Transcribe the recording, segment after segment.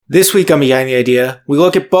This week on Behind the Idea, we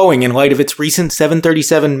look at Boeing in light of its recent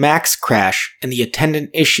 737 MAX crash and the attendant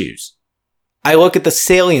issues. I look at the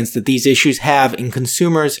salience that these issues have in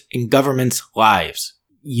consumers' and governments' lives.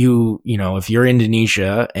 If you're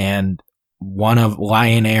Indonesia and one of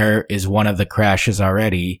Lion Air is one of the crashes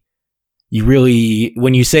already,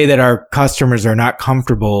 when you say that our customers are not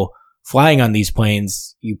comfortable flying on these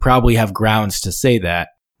planes, you probably have grounds to say that.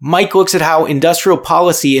 Mike looks at how industrial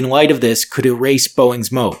policy in light of this could erase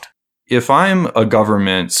Boeing's moat. If I'm a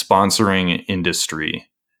government sponsoring industry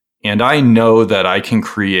and I know that I can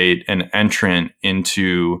create an entrant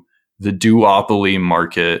into the duopoly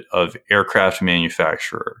market of aircraft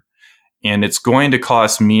manufacturer, and it's going to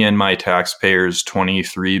cost me and my taxpayers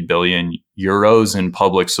 23 billion euros in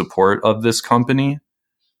public support of this company,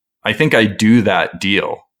 I think I do that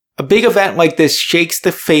deal. A big event like this shakes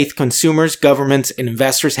the faith consumers, governments, and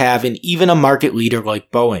investors have in even a market leader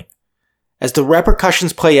like Boeing. As the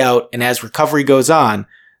repercussions play out and as recovery goes on,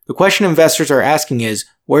 the question investors are asking is,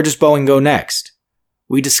 where does Boeing go next?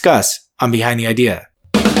 We discuss on Behind the Idea.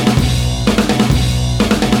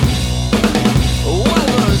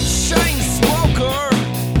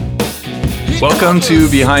 Welcome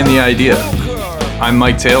to Behind the Idea. I'm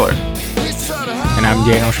Mike Taylor. And I'm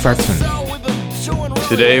Daniel Schwartzman.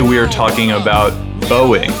 Today we are talking about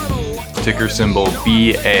Boeing, ticker symbol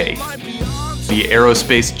BA, the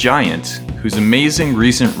aerospace giant whose amazing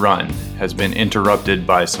recent run has been interrupted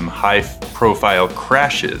by some high-profile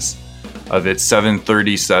crashes of its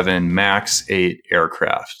 737 MAX 8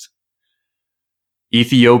 aircraft.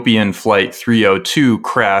 Ethiopian Flight 302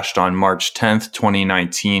 crashed on March 10,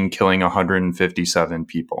 2019, killing 157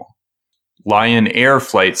 people. Lion Air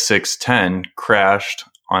Flight 610 crashed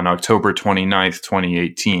on October 29,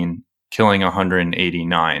 2018, killing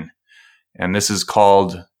 189. And this has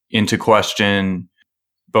called into question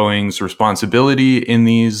Boeing's responsibility in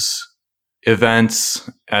these events,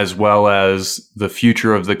 as well as the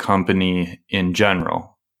future of the company in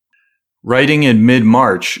general. Writing in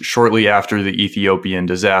mid-March, shortly after the Ethiopian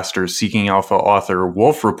disaster, Seeking Alpha author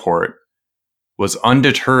Wolf Report was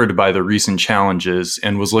undeterred by the recent challenges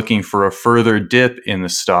and was looking for a further dip in the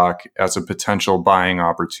stock as a potential buying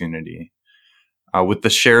opportunity. With the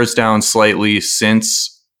shares down slightly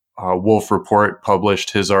since Wolf Report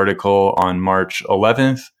published his article on March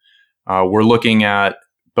 11th, we're looking at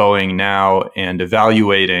Boeing now and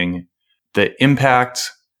evaluating the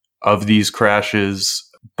impact of these crashes,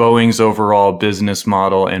 Boeing's overall business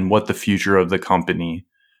model, and what the future of the company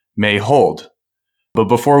may hold. But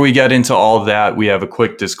before we get into all of that, we have a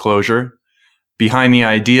quick disclosure. Behind the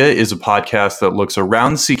Idea is a podcast that looks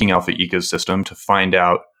around the Seeking Alpha ecosystem to find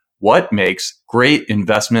out what makes great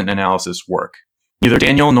investment analysis work. Neither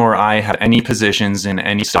Daniel nor I have any positions in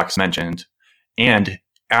any stocks mentioned, and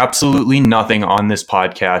absolutely nothing on this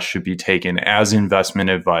podcast should be taken as investment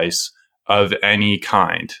advice of any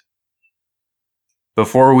kind.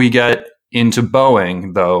 Before we get into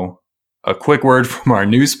Boeing, though, a quick word from our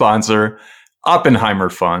new sponsor,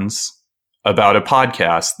 Oppenheimer Funds, about a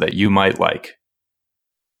podcast that you might like.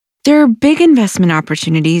 There are big investment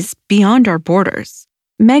opportunities beyond our borders.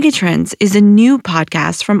 Megatrends is a new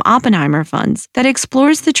podcast from Oppenheimer Funds that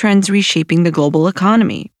explores the trends reshaping the global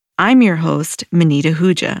economy. I'm your host, Manita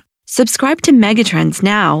Huja. Subscribe to Megatrends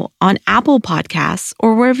now on Apple Podcasts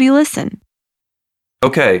or wherever you listen.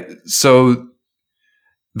 Okay, so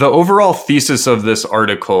the overall thesis of this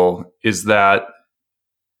article is that,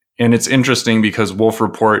 and it's interesting because Wolf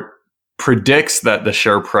Report predicts that the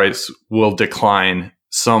share price will decline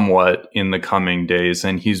somewhat in the coming days,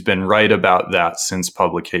 and he's been right about that since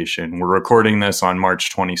publication. We're recording this on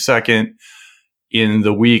March 22nd. In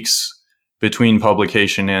the weeks between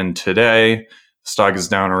publication and today, stock is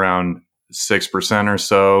down around 6% or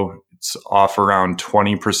so. It's off around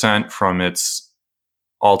 20% from its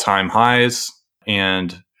all-time highs.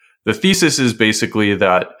 And the thesis is basically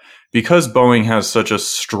that because Boeing has such a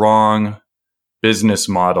strong business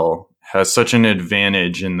model, has such an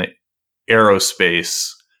advantage in the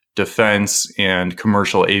aerospace, defense, and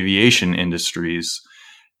commercial aviation industries,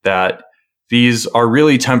 that these are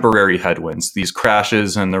really temporary headwinds. These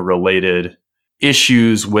crashes and the related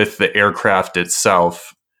issues with the aircraft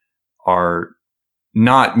itself are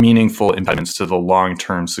not meaningful impediments to the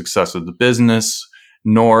long-term success of the business,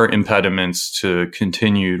 nor impediments to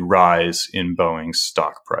continued rise in Boeing's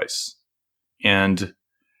stock price. And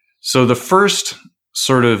so the first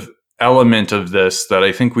sort of element of this that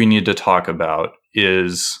I think we need to talk about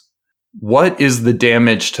is, what is the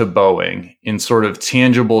damage to Boeing in sort of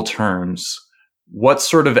tangible terms? What's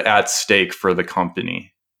sort of at stake for the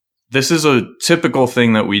company? This is a typical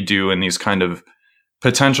thing that we do in these kind of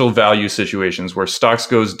potential value situations where stocks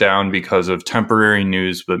goes down because of temporary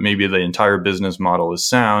news, but maybe the entire business model is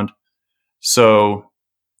sound. So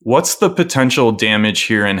what's the potential damage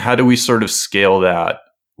here, and how do we sort of scale that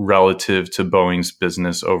relative to Boeing's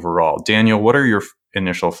business overall? Daniel, what are your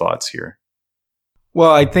initial thoughts here?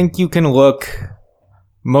 Well, I think you can look,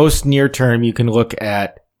 most near term, you can look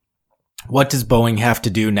at what does Boeing have to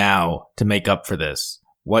do now to make up for this?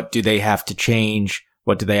 What do they have to change?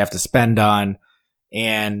 What do they have to spend on?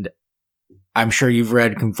 And I'm sure you've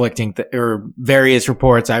read conflicting or various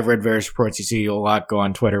reports. I've read various reports. You see a lot go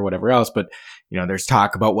on Twitter, whatever else. But, there's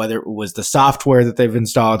talk about whether it was the software that they've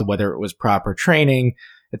installed, whether it was proper training,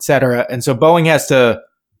 et cetera. And so Boeing has to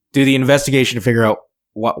do the investigation to figure out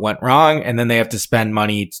what went wrong. And then they have to spend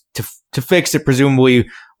money to fix it, presumably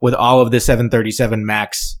with all of the 737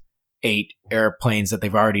 MAX 8 airplanes that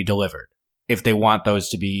they've already delivered. If they want those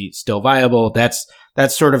to be still viable, that's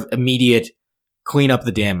sort of immediate clean up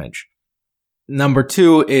the damage. Number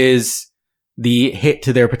two is the hit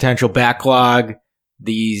to their potential backlog.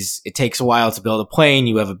 It takes a while to build a plane.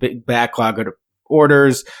 You have a big backlog of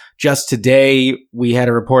orders. Just today, we had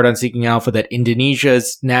a report on Seeking Alpha that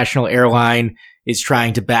Indonesia's national airline is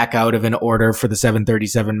trying to back out of an order for the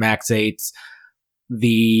 737 MAX 8s.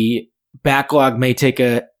 The backlog may take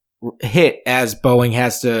a hit as Boeing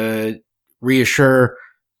has to reassure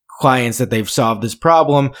clients that they've solved this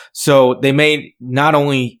problem. So they may not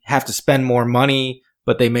only have to spend more money,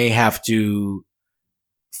 but they may have to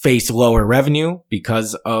face lower revenue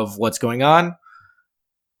because of what's going on.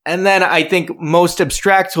 And then I think most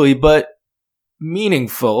abstractly, but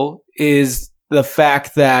meaningful, is the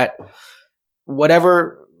fact that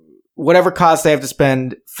whatever cost they have to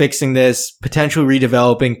spend fixing this, potentially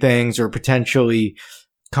redeveloping things, or potentially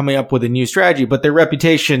coming up with a new strategy, but their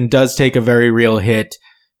reputation does take a very real hit.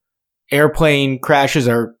 Airplane crashes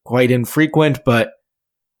are quite infrequent, but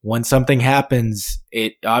when something happens,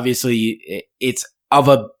 it's of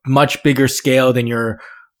a much bigger scale than your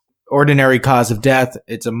ordinary cause of death.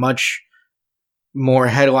 It's a much more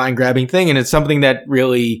headline grabbing thing. And it's something that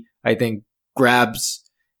really, I think,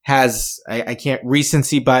 I can't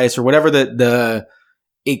recency bias or whatever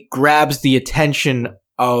it grabs the attention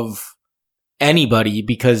of anybody,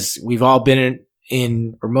 because we've all been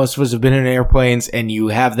or most of us have been in airplanes, and you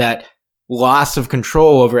have that loss of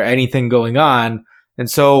control over anything going on. And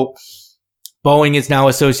so Boeing is now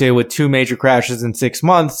associated with 2 major crashes in 6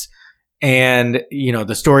 months. And,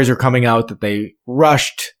 the stories are coming out that they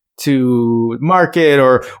rushed to market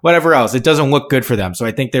or whatever else. It doesn't look good for them. So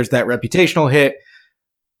I think there's that reputational hit.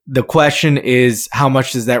 The question is, how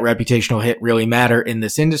much does that reputational hit really matter in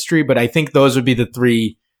this industry? But I think those would be the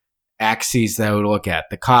 3 axes that I would look at: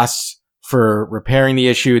 the costs for repairing the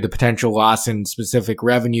issue, the potential loss in specific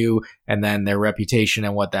revenue, and then their reputation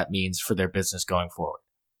and what that means for their business going forward.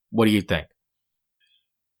 What do you think?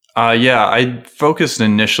 I focused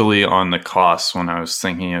initially on the costs when I was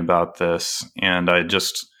thinking about this, and I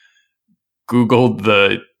just Googled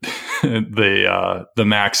the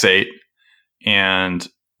Max 8, and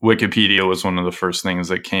Wikipedia was one of the first things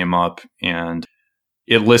that came up, and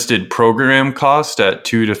it listed program cost at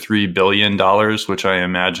 $2 to $3 billion, which I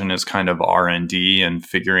imagine is kind of R&D and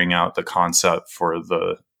figuring out the concept for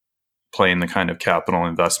the plane, the kind of capital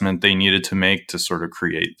investment they needed to make to sort of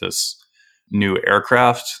create this new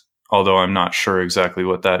aircraft, although I'm not sure exactly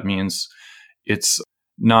what that means. It's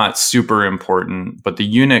not super important, but the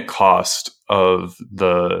unit cost of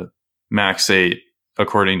the Max 8,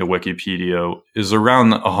 according to Wikipedia, is around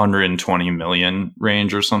the 120 million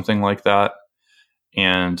range or something like that.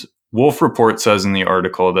 And Wolf Report says in the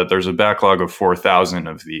article that there's a backlog of 4,000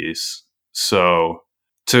 of these. So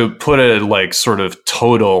to put a sort of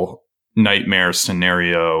total nightmare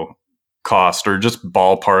scenario cost, or just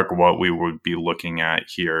ballpark what we would be looking at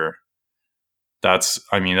here, that's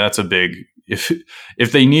a big,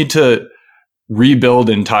 if they need to rebuild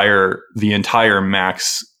the entire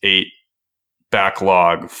Max 8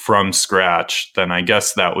 backlog from scratch, then I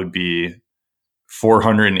guess that would be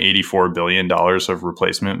 $484 billion of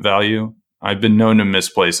replacement value. I've been known to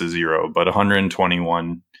misplace a zero, but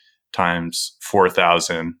 121 times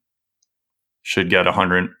 4,000 should get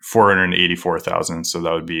 484,000. So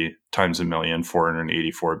that would be times a million,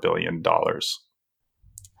 $484 billion.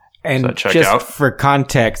 And does that check just out? For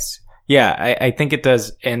context, I think it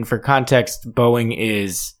does. And for context, Boeing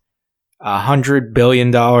is $100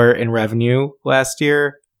 billion in revenue last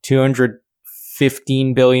year,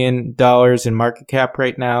 $215 billion in market cap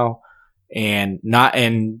right now, and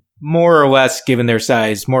more or less, given their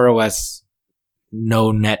size, more or less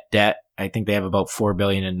no net debt. I think they have about $4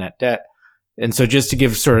 billion in net debt. And so just to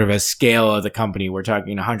give sort of a scale of the company, we're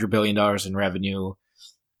talking $100 billion in revenue,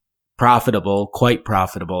 profitable, quite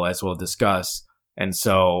profitable, as we'll discuss. And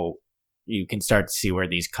so you can start to see where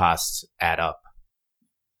these costs add up.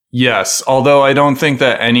 Yes, although I don't think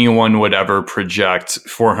that anyone would ever project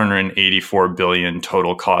 484 billion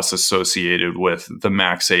total costs associated with the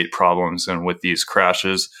MAX 8 problems and with these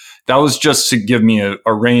crashes. That was just to give me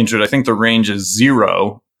a range, but I think the range is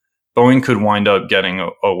 0. Boeing could wind up getting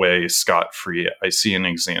away scot-free. I see an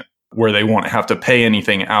example where they won't have to pay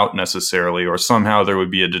anything out necessarily, or somehow there would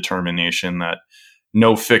be a determination that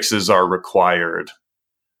no fixes are required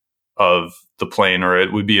of the plane, or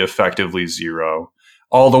it would be effectively 0.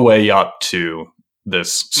 All the way up to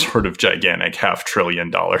this sort of gigantic $500 billion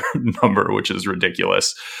number, which is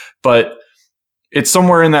ridiculous. But it's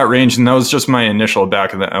somewhere in that range, and that was just my initial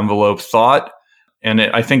back of the envelope thought. And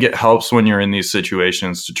I think it helps when you're in these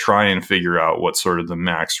situations to try and figure out what sort of the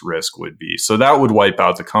max risk would be. So that would wipe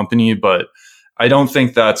out the company, but I don't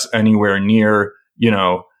think that's anywhere near,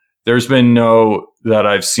 there's been that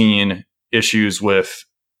I've seen issues with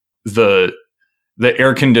the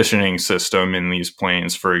air conditioning system in these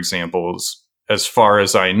planes, for example, as far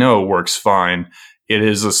as I know, works fine.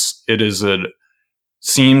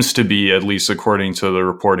 Seems to be, at least according to the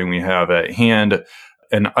reporting we have at hand,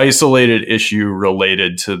 an isolated issue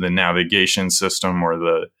related to the navigation system or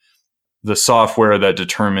the software that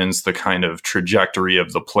determines the kind of trajectory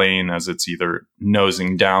of the plane as it's either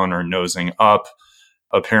nosing down or nosing up.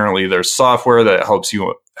 Apparently, there's software that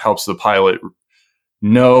helps the pilot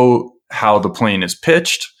know how the plane is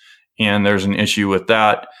pitched, and there's an issue with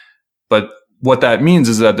that. But what that means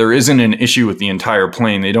is that there isn't an issue with the entire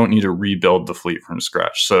plane. They don't need to rebuild the fleet from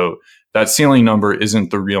scratch. So that ceiling number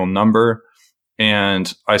isn't the real number.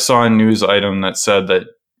 And I saw a news item that said that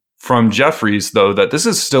from Jefferies, though, that this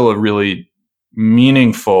is still a really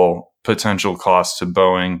meaningful potential cost to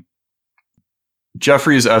Boeing.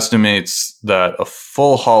 Jefferies estimates that a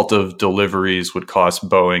full halt of deliveries would cost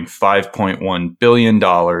Boeing $5.1 billion,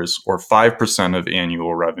 or 5% of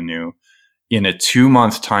annual revenue, in a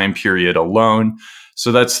 2-month time period alone.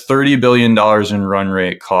 So that's $30 billion in run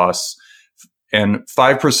rate costs, and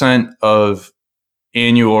 5% of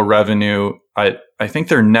annual revenue. I think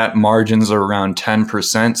their net margins are around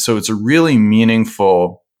 10%. So it's a really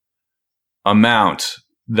meaningful amount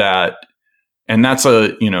and that's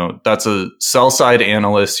a sell side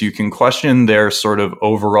analyst. You can question their sort of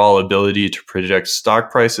overall ability to predict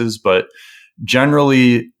stock prices, but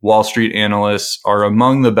generally Wall Street analysts are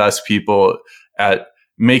among the best people at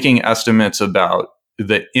making estimates about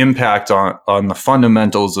the impact on the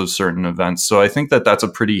fundamentals of certain events. So I think that that's a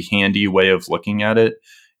pretty handy way of looking at it.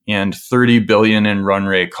 And 30 billion in run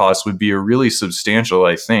rate costs would be a really substantial,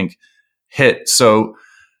 I think, hit. So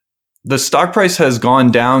the stock price has gone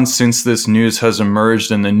down since this news has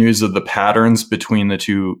emerged, and the news of the patterns between the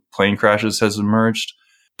two plane crashes has emerged.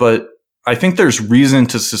 But I think there's reason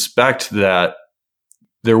to suspect that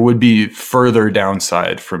there would be further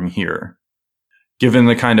downside from here. Given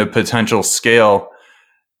the kind of potential scale,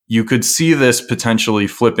 you could see this potentially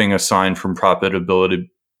flipping a sign from profitability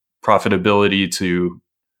to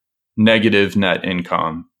negative net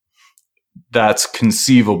income. That's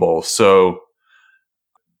conceivable. So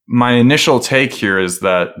my initial take here is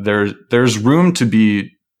that there's room to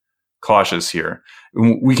be cautious here.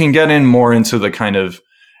 We can get in more into the kind of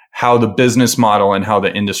how the business model and how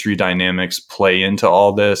the industry dynamics play into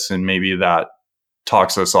all this, and maybe that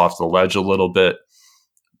talks us off the ledge a little bit.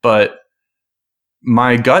 But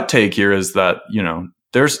my gut take here is that,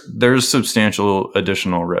 there's substantial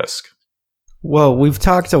additional risk. Well, we've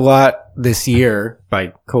talked a lot this year,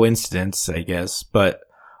 by coincidence, I guess, but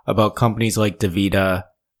about companies like DaVita,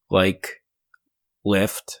 like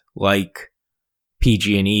Lyft, like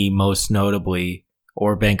PG&E most notably,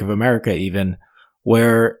 or Bank of America even,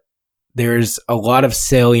 where there's a lot of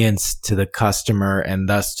salience to the customer and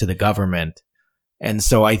thus to the government. And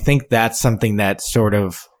so I think that's something that sort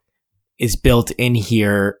of is built in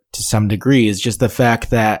here to some degree, is just the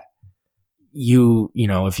fact that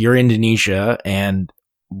if you're Indonesia and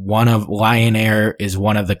one of Lion Air is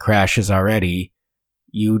one of the crashes already,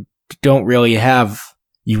 you don't really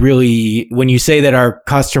when you say that our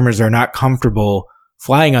customers are not comfortable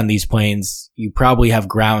flying on these planes, you probably have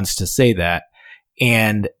grounds to say that.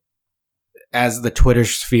 And as the Twitter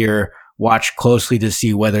sphere watched closely to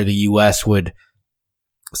see whether the US would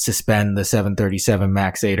suspend the 737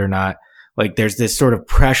 MAX 8 or not, like there's this sort of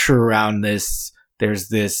pressure around this. There's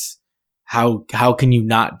this, how can you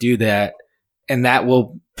not do that? And that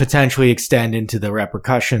will potentially extend into the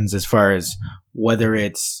repercussions as far as whether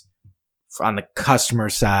it's on the customer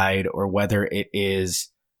side or whether it is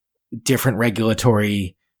different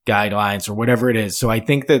regulatory guidelines or whatever it is. So I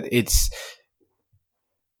think that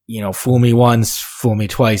fool me once, fool me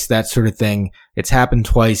twice, that sort of thing. It's happened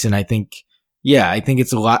twice. And I think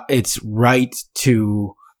it's right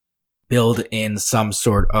to build in some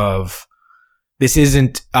sort of, this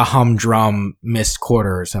isn't a humdrum missed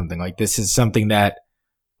quarter or something. Like, this is something that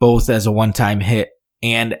both as a one-time hit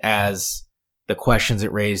and as the questions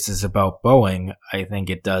it raises about Boeing, I think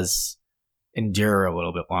it does endure a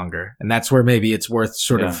little bit longer. And that's where maybe it's worth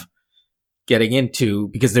sort of getting into,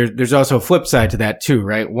 because there's also a flip side to that too,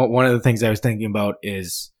 right? One of the things I was thinking about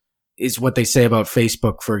is what they say about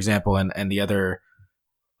Facebook, for example, and the other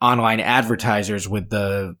online advertisers with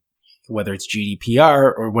whether it's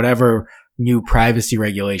GDPR or whatever new privacy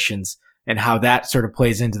regulations, and how that sort of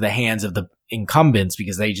plays into the hands of the incumbents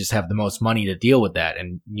because they just have the most money to deal with that.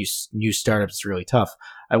 And new startups is really tough.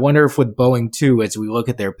 I wonder if with Boeing too, as we look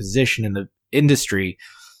at their position in the industry,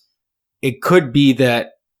 it could be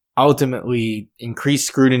that ultimately increased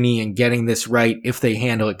scrutiny and getting this right, if they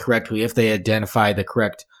handle it correctly, if they identify the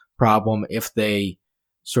correct problem, if they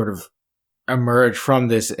sort of emerge from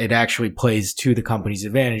this, it actually plays to the company's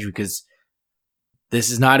advantage, because this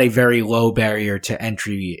is not a very low barrier to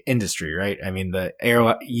entry industry, right? I mean,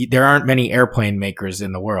 there aren't many airplane makers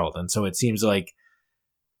in the world. And so it seems like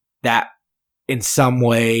that in some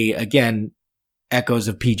way, again, echoes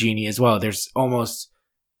of PG&E as well.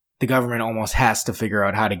 The government almost has to figure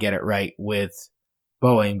out how to get it right with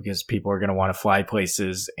Boeing, because people are going to want to fly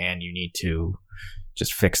places and you need to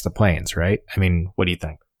just fix the planes, right? I mean, what do you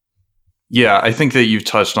think? Yeah, I think that you've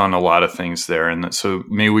touched on a lot of things there. And so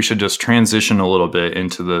maybe we should just transition a little bit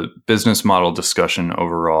into the business model discussion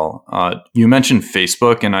overall. You mentioned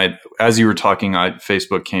Facebook, and as you were talking,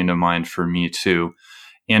 Facebook came to mind for me too.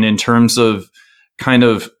 And in terms of kind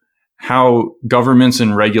of how governments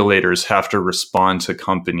and regulators have to respond to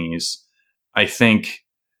companies, I think,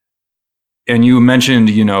 and you mentioned,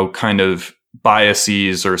 kind of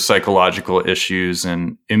biases or psychological issues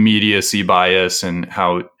and immediacy bias, and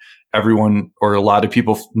how everyone or a lot of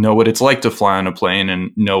people know what it's like to fly on a plane and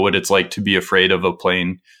know what it's like to be afraid of a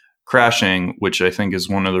plane crashing, which I think is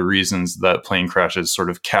one of the reasons that plane crashes sort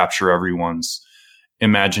of capture everyone's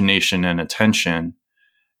imagination and attention.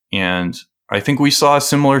 And I think we saw a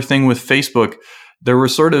similar thing with Facebook. There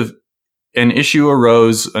was sort of an issue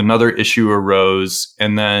arose, another issue arose,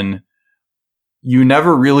 and then you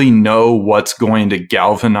never really know what's going to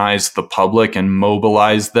galvanize the public and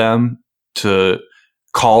mobilize them to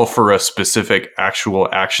call for a specific actual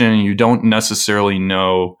action. You don't necessarily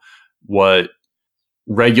know what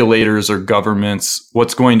regulators or governments,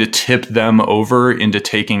 what's going to tip them over into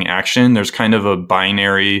taking action. There's kind of a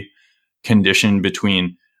binary condition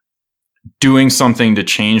between doing something to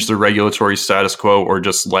change the regulatory status quo or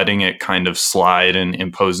just letting it kind of slide and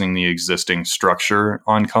imposing the existing structure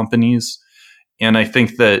on companies. And I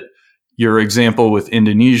think that your example with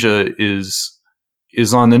Indonesia is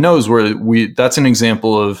on the nose, where that's an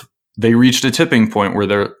example of they reached a tipping point where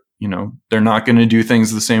they're not going to do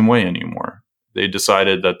things the same way anymore. They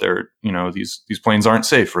decided that these planes aren't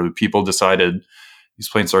safe, or the people decided these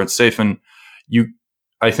planes aren't safe. And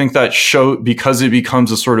I think that because it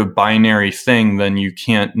becomes a sort of binary thing, then you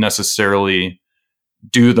can't necessarily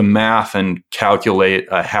do the math and calculate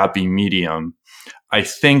a happy medium. I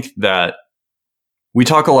think that we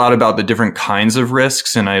talk a lot about the different kinds of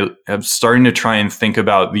risks, and I am starting to try and think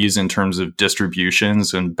about these in terms of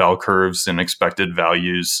distributions and bell curves and expected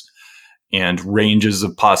values and ranges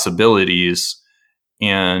of possibilities.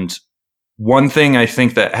 And one thing I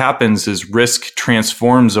think that happens is risk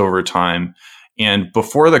transforms over time. And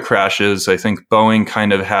before the crashes, I think Boeing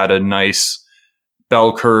kind of had a nice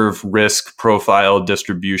bell curve risk profile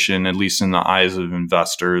distribution, at least in the eyes of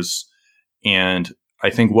investors. And I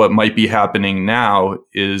think what might be happening now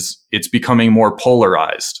is it's becoming more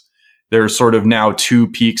polarized. There's sort of now two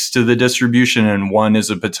peaks to the distribution, and one is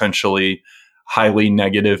a potentially highly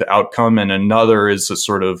negative outcome, and another is a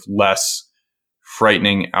sort of less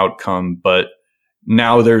frightening outcome. But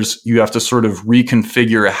now you have to sort of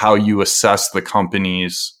reconfigure how you assess the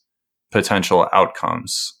company's potential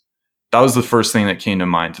outcomes. That was the first thing that came to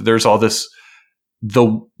mind. There's all this,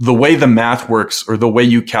 the way the math works, or the way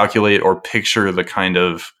you calculate or picture the kind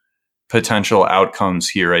of potential outcomes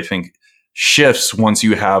here, I think shifts once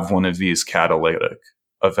you have one of these catalytic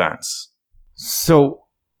events. So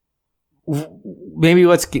maybe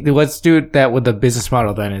let's do that with the business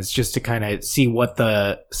model then, is just to kind of see what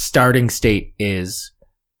the starting state is,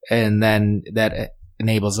 and then that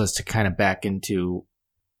enables us to kind of back into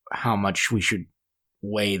how much we should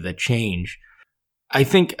weigh the change. I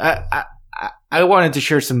think I wanted to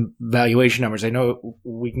share some valuation numbers. I know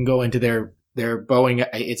we can go into their Boeing.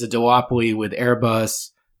 It's a duopoly with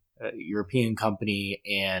Airbus, European company,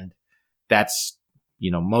 and that's,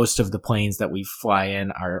 most of the planes that we fly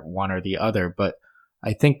in are one or the other. But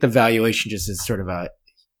I think the valuation just is sort of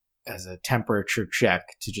as a temperature check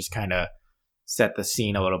to just kind of set the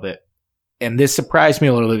scene a little bit. And this surprised me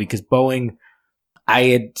a little bit because Boeing, I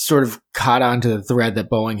had sort of caught on to the thread that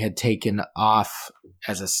Boeing had taken off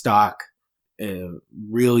as a stock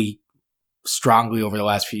really strongly over the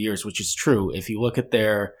last few years, which is true. If you look at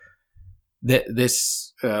this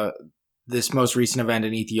most recent event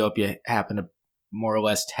in Ethiopia happened more or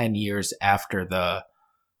less 10 years after the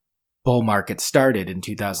bull market started in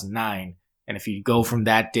 2009. And if you go from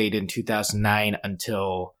that date in 2009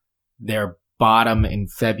 until their bottom in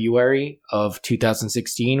February of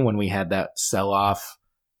 2016, when we had that sell-off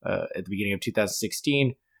at the beginning of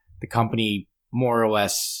 2016, the company more or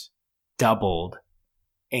less doubled.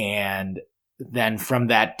 And then from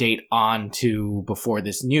that date on to before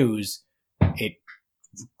this news, it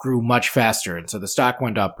grew much faster. And so the stock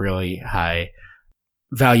went up really high.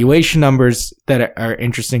 Valuation numbers that are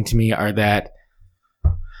interesting to me are that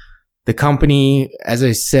the company, as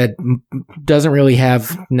I said, doesn't really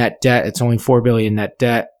have net debt. It's only $4 billion net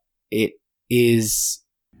debt. It is,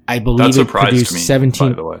 I believe, it produced 17.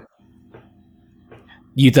 By the way,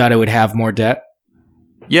 you thought it would have more debt?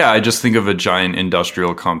 Yeah, I just think of a giant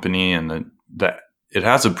industrial company, and that it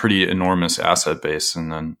has a pretty enormous asset base,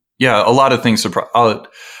 and then a lot of things surprise.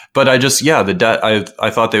 But the debt, I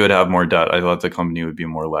thought they would have more debt. I thought the company would be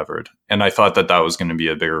more levered. And I thought that was going to be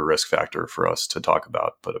a bigger risk factor for us to talk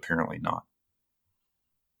about, but apparently not.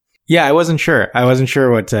 Yeah, I wasn't sure.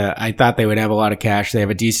 What I thought they would have a lot of cash. They have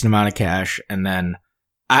a decent amount of cash. And then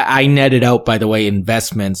I netted out, by the way,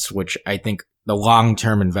 investments, which I think the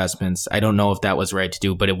long-term investments, I don't know if that was right to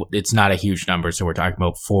do, but it's not a huge number. So we're talking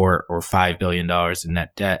about $4 or $5 billion in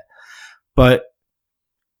net debt. But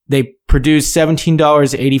they produced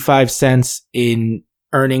 $17.85 in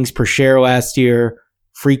earnings per share last year.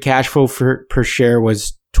 Free cash flow per share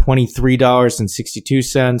was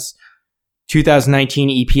 $23.62.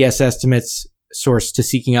 2019 EPS estimates sourced to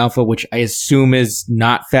Seeking Alpha, which I assume is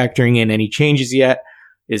not factoring in any changes yet,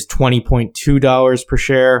 is $20.2 per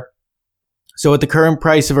share. So at the current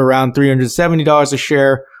price of around $370 a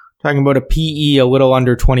share, talking about a PE a little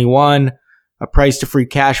under 21, a price to free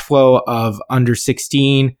cash flow of under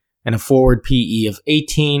 16, and a forward PE of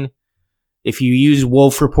 18. If you use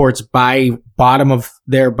Wolf Report's bottom of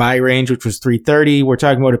their buy range, which was 330, we're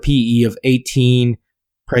talking about a PE of 18,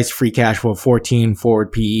 price to free cash flow of 14,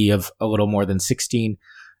 forward PE of a little more than 16.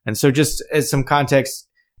 And so just as some context,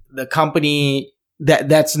 the company,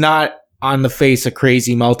 that's not on the face a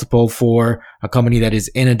crazy multiple for a company that is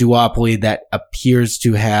in a duopoly that appears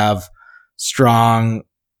to have strong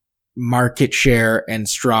market share and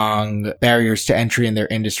strong barriers to entry in their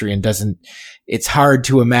industry, and it's hard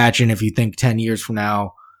to imagine, if you think 10 years from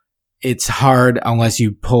now, it's hard unless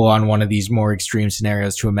you pull on one of these more extreme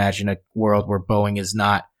scenarios to imagine a world where Boeing is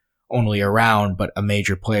not only around, but a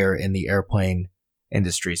major player in the airplane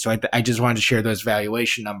industry. So I just wanted to share those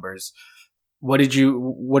valuation numbers. What did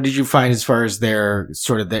you find as far as their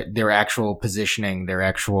sort of their actual positioning, their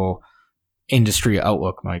actual industry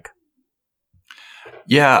outlook, Mike?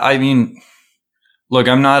 Yeah, I mean, look,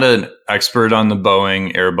 I'm not an expert on the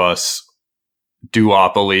Boeing Airbus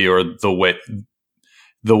duopoly or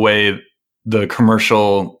the way the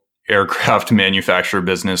commercial aircraft manufacturer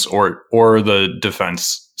business or the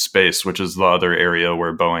defense space, which is the other area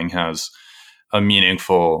where Boeing has a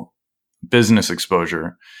meaningful business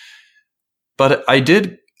exposure. But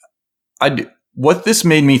what this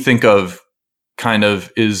made me think of kind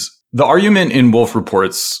of is the argument in Wolf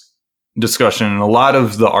Report's discussion, and a lot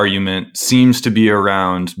of the argument seems to be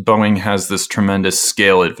around Boeing has this tremendous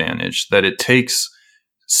scale advantage, that it takes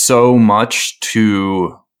so much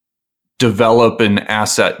to develop an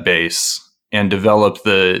asset base and develop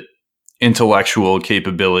the intellectual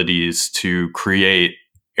capabilities to create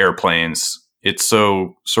airplanes. It's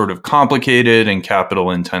so sort of complicated and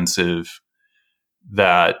capital intensive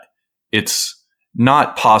that it's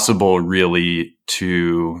not possible really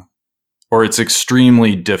or it's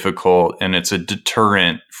extremely difficult, and it's a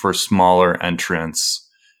deterrent for smaller entrants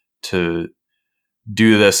to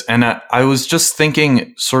do this. And I was just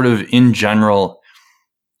thinking, sort of in general,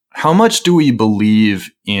 how much do we believe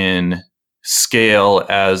in scale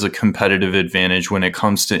as a competitive advantage when it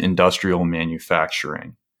comes to industrial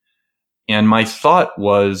manufacturing? And my thought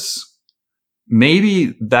was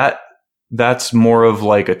maybe that's more of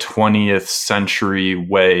like a 20th century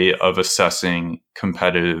way of assessing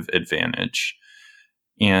competitive advantage.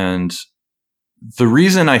 And the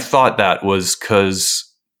reason I thought that was because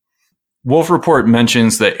Wolf Report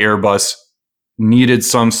mentions that Airbus needed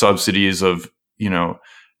some subsidies of,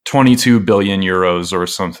 22 billion euros or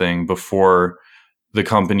something before the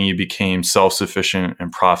company became self-sufficient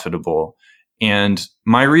and profitable. And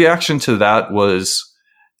my reaction to that was,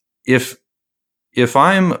 if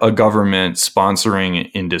I'm a government sponsoring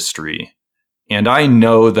industry and I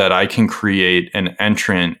know that I can create an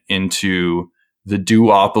entrant into the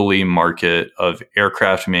duopoly market of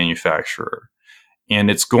aircraft manufacturer, and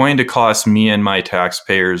it's going to cost me and my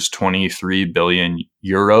taxpayers 23 billion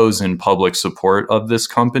euros in public support of this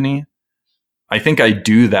company, I think I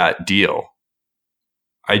do that deal.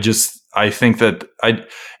 I think that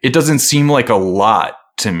it doesn't seem like a lot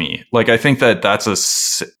to me. Like, I think that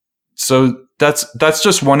so that's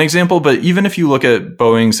just one example. But even if you look at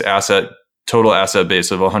Boeing's total asset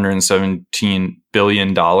base of $117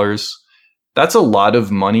 billion, that's a lot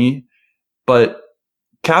of money. But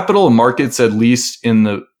capital markets, at least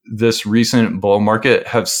in this recent bull market,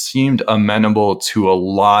 have seemed amenable to a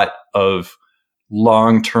lot of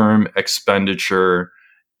long-term expenditure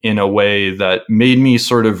in a way that made me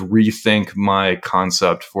sort of rethink my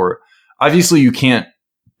concept for, obviously you can't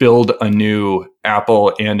build a new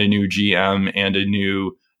Apple and a new GM and a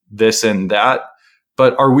new this and that,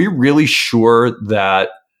 but are we really sure that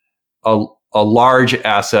a large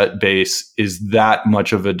asset base is that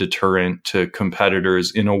much of a deterrent to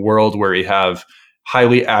competitors in a world where we have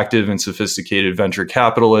highly active and sophisticated venture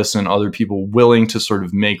capitalists and other people willing to sort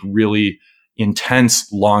of make really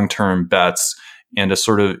intense long-term bets, and a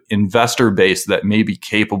sort of investor base that may be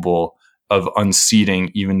capable of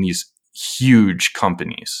unseating even these huge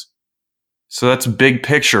companies? So that's big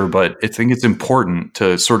picture, but I think it's important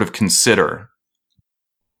to sort of consider.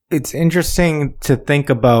 It's interesting to think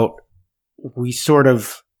about. We sort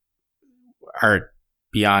of are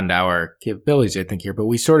beyond our capabilities, I think, here, but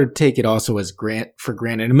we sort of take it also as for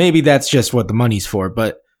granted. And maybe that's just what the money's for,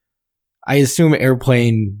 but I assume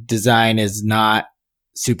airplane design is not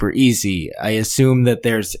super easy. I assume that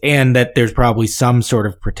there's probably some sort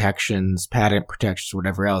of protections, patent protections,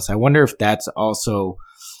 whatever else. I wonder if that's also,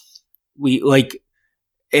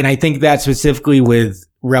 and I think that's specifically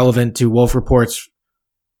relevant to Wolf Report's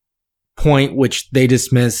point, which they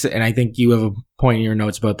dismiss, and I think you have a point in your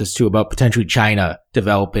notes about this too, about potentially China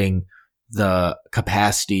developing the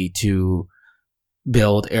capacity to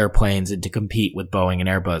build airplanes and to compete with Boeing and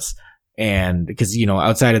Airbus. And because,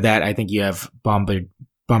 outside of that, I think you have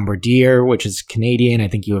Bombardier, which is Canadian. I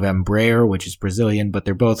think you have Embraer, which is Brazilian, but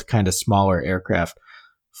they're both kind of smaller aircraft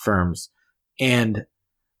firms. And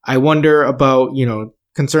I wonder about,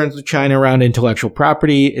 concerns with China around intellectual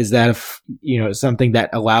property. Is that something that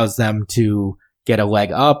allows them to get a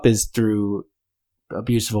leg up is through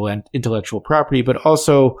abuse of intellectual property? But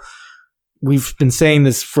also, we've been saying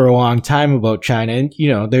this for a long time about China, and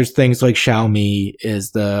there's things like Xiaomi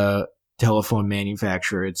is the telephone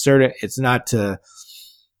manufacturer. It's not to.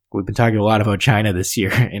 We've been talking a lot about China this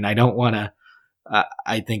year, and I don't want to.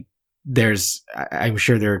 I think I'm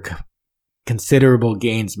sure there are considerable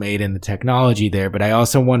gains made in the technology there, but I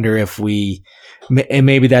also wonder if and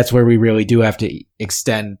maybe that's where we really do have to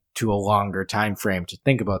extend to a longer time frame to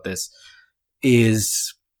think about this,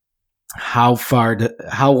 is how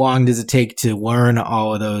long does it take to learn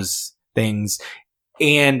all of those things?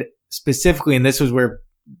 And specifically, and this was where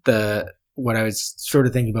what I was sort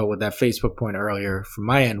of thinking about with that Facebook point earlier from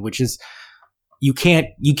my end, which is you can't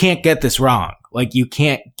get this wrong. Like, you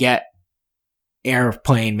can't get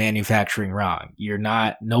airplane manufacturing wrong.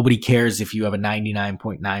 Nobody cares if you have a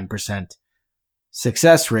 99.9%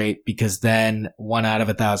 success rate, because then 1 out of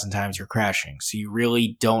 1,000 times you're crashing. So you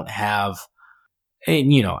really don't have,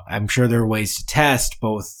 and I'm sure there are ways to test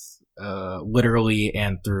both literally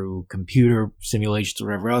and through computer simulations or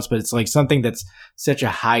whatever else, but it's like something that's such a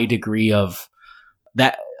high degree of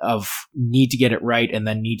need to get it right and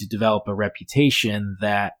then need to develop a reputation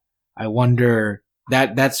that I wonder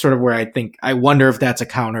that's sort of where I wonder if that's a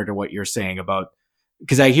counter to what you're saying about,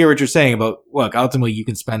 because I hear what you're saying about, look, ultimately you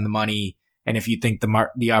can spend the money, and if you think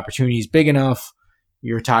the opportunity is big enough,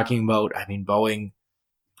 you're talking about, Boeing,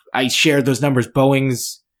 I shared those numbers.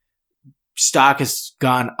 Boeing's stock has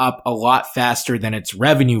gone up a lot faster than its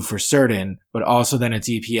revenue for certain, but also than its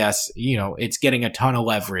EPS. It's getting a ton of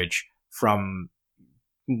leverage from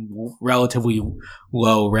relatively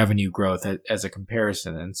low revenue growth as a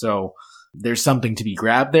comparison. And so there's something to be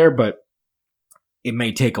grabbed there, but it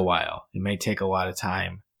may take a while. It may take a lot of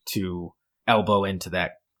time to elbow into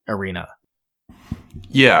that arena.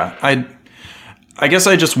 Yeah, I guess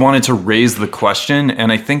I just wanted to raise the question, and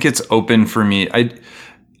I think it's open for me.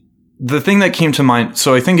 The thing that came to mind,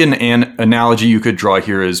 so I think an analogy you could draw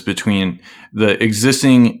here is between the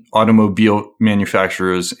existing automobile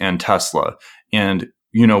manufacturers and Tesla. And,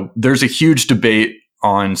 there's a huge debate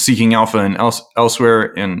on Seeking Alpha and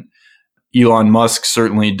elsewhere. And Elon Musk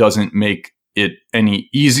certainly doesn't make it any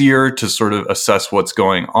easier to sort of assess what's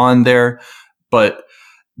going on there. But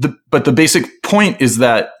the basic point is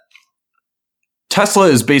that Tesla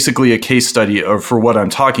is basically a case study for what I'm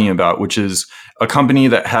talking about, which is a company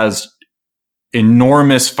that has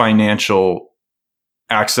enormous financial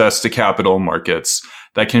access to capital markets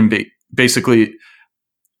that can be basically,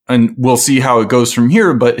 and we'll see how it goes from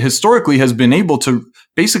here, but historically has been able to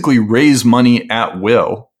basically raise money at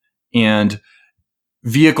will. And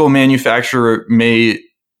vehicle manufacturer may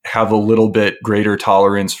have a little bit greater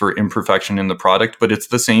tolerance for imperfection in the product, but it's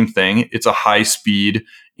the same thing. It's a high speed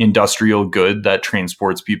industrial good that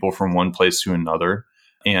transports people from one place to another.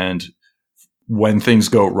 And when things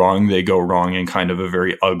go wrong, they go wrong in kind of a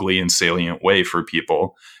very ugly and salient way for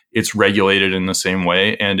people. It's regulated in the same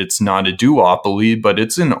way, and it's not a duopoly, but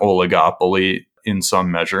it's an oligopoly in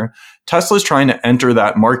some measure. Tesla's trying to enter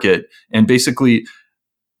that market and basically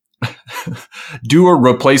do a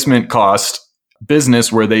replacement cost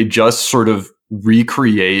business where they just sort of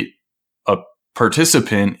recreate a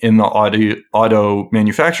participant in the auto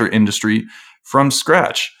manufacturer industry from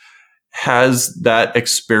scratch. Has that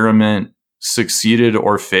experiment succeeded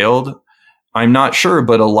or failed? I'm not sure,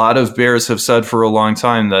 but a lot of bears have said for a long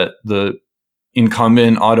time that the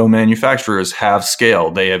incumbent auto manufacturers have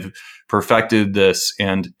scale. They have perfected this,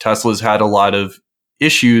 and Tesla's had a lot of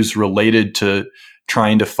issues related to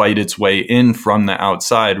trying to fight its way in from the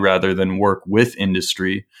outside rather than work with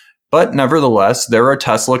industry. But nevertheless, there are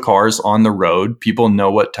Tesla cars on the road. People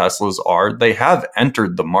know what Teslas are. They have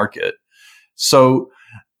entered the market. So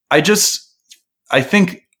I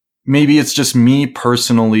think maybe it's just me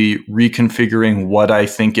personally reconfiguring what I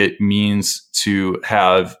think it means to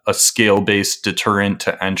have a scale-based deterrent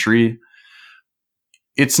to entry.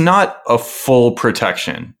 It's not a full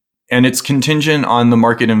protection, and it's contingent on the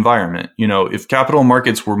market environment. If capital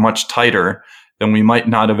markets were much tighter, then we might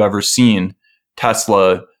not have ever seen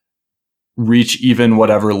Tesla reach even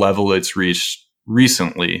whatever level it's reached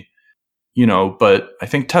recently. But I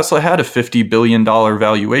think Tesla had a $50 billion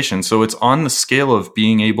valuation. So it's on the scale of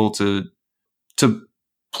being able to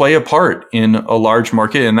play a part in a large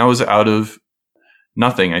market. And that was out of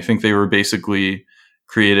nothing. I think they were basically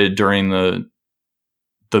created during the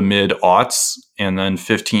mid-aughts. And then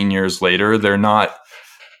 15 years later, they're not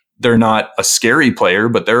a scary player,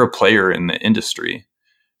 but they're a player in the industry.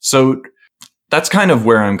 So that's kind of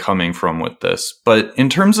where I'm coming from with this. But in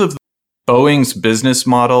terms of Boeing's business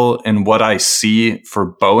model and what I see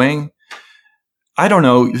for Boeing, I don't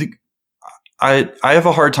know. I have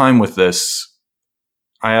a hard time with this.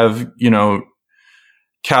 I have,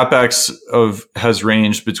 CapEx has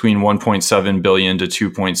ranged between 1.7 billion to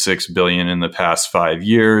 2.6 billion in the past 5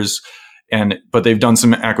 years. But they've done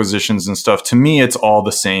some acquisitions and stuff. To me, it's all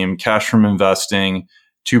the same. Cash from investing,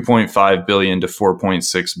 2.5 billion to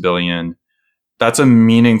 4.6 billion. That's a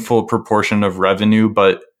meaningful proportion of revenue,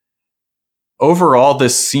 but overall,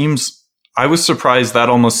 I was surprised that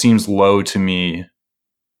almost seems low to me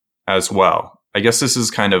as well. I guess this is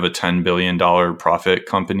kind of a $10 billion profit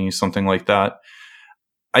company, something like that.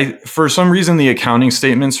 For some reason, the accounting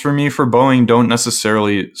statements for me for Boeing don't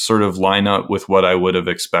necessarily sort of line up with what I would have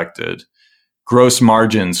expected. Gross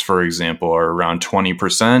margins, for example, are around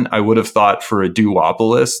 20%. I would have thought for a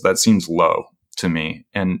duopolist, that seems low to me.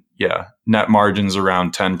 And yeah, net margins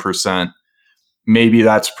around 10%. Maybe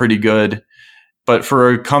that's pretty good. But for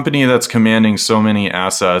a company that's commanding so many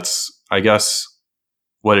assets, I guess,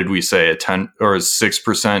 what did we say, a 10 or a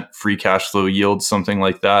 6% free cash flow yield, something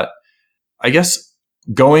like that? I guess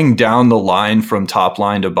going down the line from top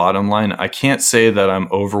line to bottom line, I can't say that I'm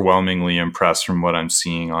overwhelmingly impressed from what I'm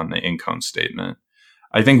seeing on the income statement.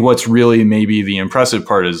 I think what's really maybe the impressive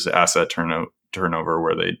part is asset turnover,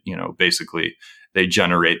 where they, basically they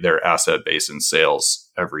generate their asset base in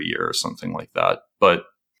sales every year or something like that. But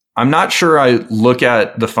I'm not sure I look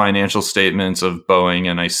at the financial statements of Boeing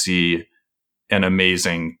and I see an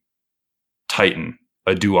amazing titan,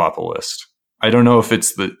 a duopolist. I don't know if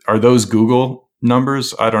are those Google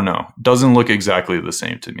numbers? I don't know. Doesn't look exactly the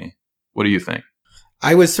same to me. What do you think?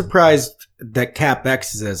 I was surprised that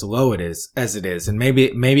CapEx is as low as it is. And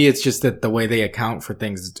maybe it's just that the way they account for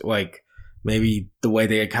things, like maybe the way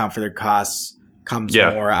they account for their costs comes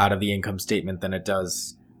more out of the income statement than it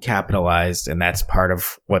does capitalized, and that's part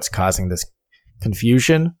of what's causing this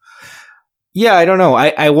confusion. Yeah, I don't know.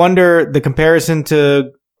 I wonder, the comparison to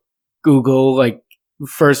Google, like,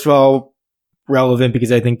 first of all, relevant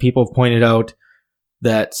because I think people have pointed out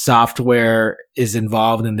that software is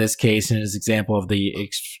involved in this case, and is an example of the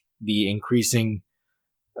increasing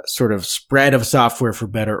sort of spread of software for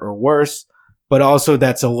better or worse, but also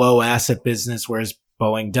that's a low asset business, whereas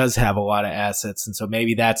Boeing does have a lot of assets. And so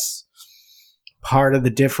maybe that's part of the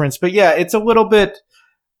difference. But yeah, it's a little bit,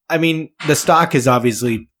 I mean, the stock is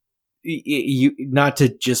obviously, not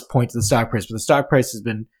to just point to the stock price, but the stock price has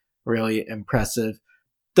been really impressive.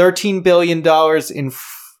 $13 billion in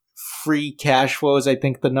free cash flow is, I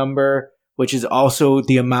think, the number, which is also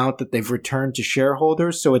the amount that they've returned to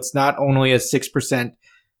shareholders. So it's not only a 6%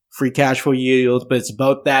 free cash flow yield, but it's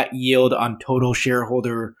about that yield on total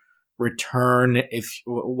shareholder return, if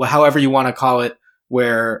however you want to call it,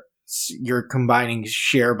 where you're combining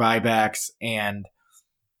share buybacks and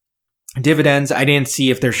dividends. I didn't see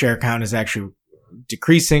if their share count is actually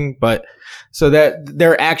decreasing, but so that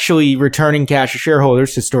they're actually returning cash to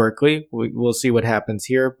shareholders historically. We'll see what happens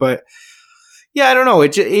here, but yeah, I don't know.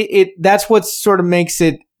 It that's what sort of makes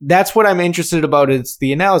it. That's what I'm interested about. It's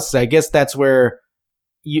the analysis. I guess that's where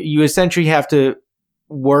you essentially have to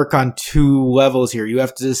work on two levels here. You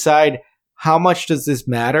have to decide how much does this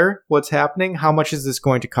matter? What's happening? How much is this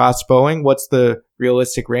going to cost Boeing? What's the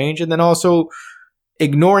realistic range? And then also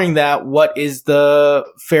ignoring that, what is the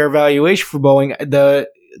fair valuation for Boeing?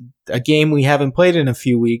 A game we haven't played in a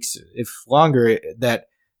few weeks, if longer, that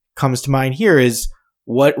comes to mind here is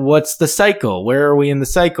what's the cycle? Where are we in the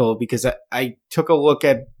cycle? Because I took a look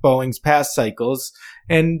at Boeing's past cycles,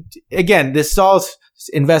 and again, this is all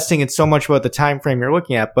investing in so much about the time frame you're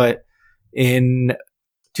looking at. But in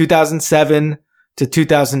 2007 to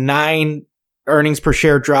 2009, earnings per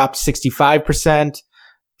share dropped 65%.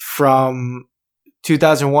 From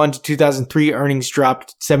 2001 to 2003, earnings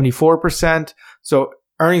dropped 74%. So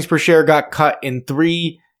earnings per share got cut in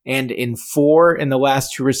 3 and in 4 in the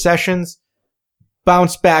last 2 recessions.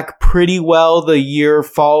 Bounced back pretty well the year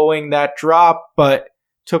following that drop, but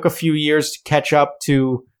took a few years to catch up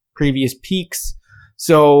to previous peaks.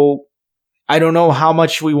 So I don't know how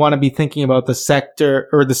much we want to be thinking about the sector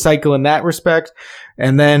or the cycle in that respect.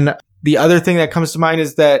 And then the other thing that comes to mind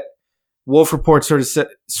is that Wolf Report sort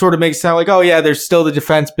of makes it sound like, oh yeah, there's still the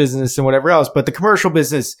defense business and whatever else, but the commercial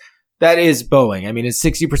business, that is Boeing. I mean, it's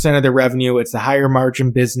 60% of their revenue. It's the higher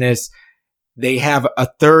margin business. They have a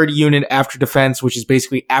third unit after defense, which is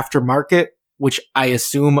basically aftermarket, which I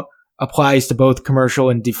assume applies to both commercial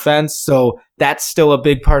and defense. So that's still a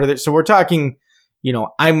big part of it. So we're talking,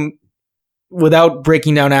 without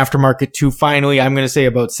breaking down aftermarket too finely, I'm going to say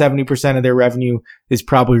about 70% of their revenue is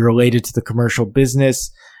probably related to the commercial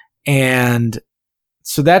business. And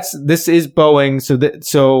so this is Boeing.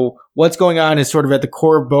 So what's going on is sort of at the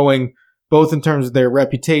core of Boeing, both in terms of their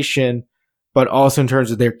reputation, but also in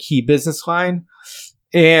terms of their key business line.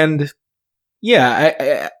 And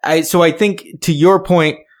yeah, so I think to your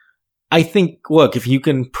point, I think, look, if you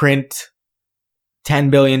can print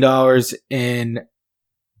 $10 billion in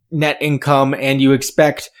net income and you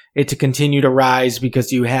expect it to continue to rise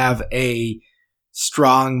because you have a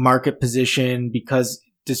strong market position, because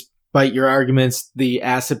despite your arguments, the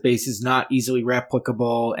asset base is not easily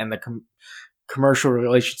replicable and the commercial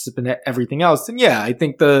relationship and everything else, then yeah, I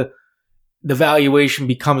think the valuation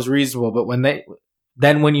becomes reasonable. But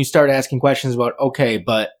when you start asking questions about, okay,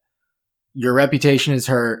 but your reputation is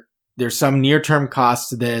hurt, there's some near-term cost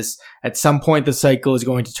to this, at some point the cycle is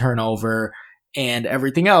going to turn over and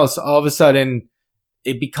everything else, all of a sudden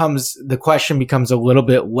the question becomes a little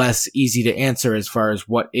bit less easy to answer as far as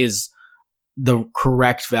what is the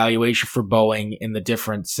correct valuation for Boeing in the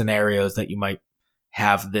different scenarios that you might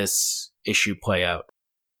have this issue play out.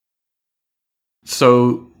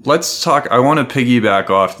 So let's talk. I want to piggyback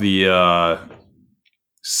off the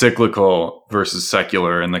cyclical versus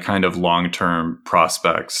secular and the kind of long-term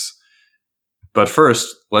prospects. But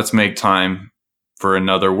first, let's make time for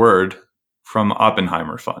another word from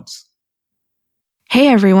Oppenheimer Funds. Hey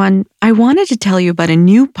everyone, I wanted to tell you about a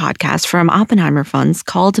new podcast from Oppenheimer Funds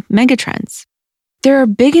called Megatrends. There are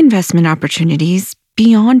big investment opportunities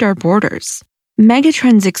beyond our borders.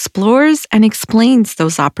 Megatrends explores and explains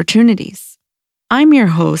those opportunities. I'm your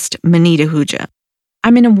host, Manita Huja.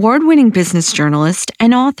 I'm an award-winning business journalist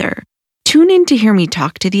and author. Tune in to hear me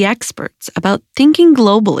talk to the experts about thinking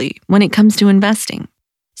globally when it comes to investing.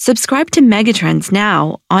 Subscribe to Megatrends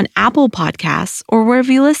now on Apple Podcasts or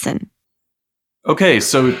wherever you listen. Okay,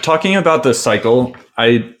 so talking about the cycle,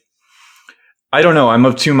 I don't know. I'm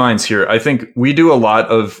of two minds here. I think we do a lot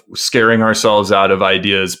of scaring ourselves out of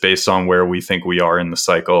ideas based on where we think we are in the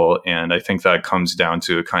cycle. And I think that comes down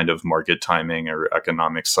to a kind of market timing or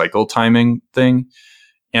economic cycle timing thing.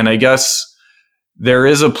 And I guess there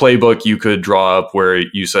is a playbook you could draw up where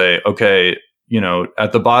you say, okay,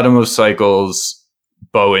 at the bottom of cycles,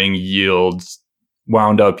 Boeing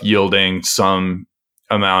wound up yielding some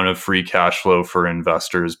amount of free cash flow for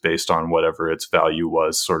investors based on whatever its value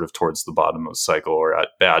was sort of towards the bottom of the cycle or at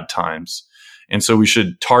bad times. And so we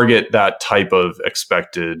should target that type of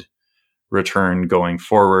expected return going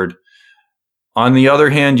forward. On the other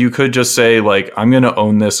hand, you could just say, like, I'm going to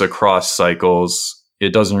own this across cycles.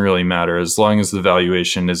 It doesn't really matter. As long as the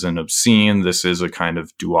valuation isn't obscene, this is a kind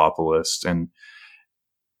of duopolist. And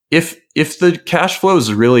if the cash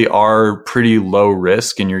flows really are pretty low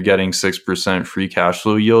risk and you're getting 6% free cash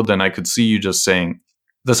flow yield, then I could see you just saying,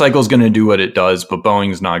 the cycle's going to do what it does, but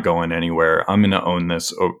Boeing's not going anywhere. I'm going to own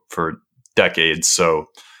this for decades, so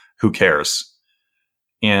who cares?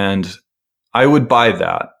 And I would buy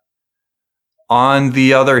that. On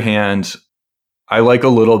the other hand, I like a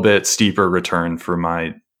little bit steeper return for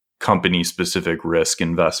my company-specific risk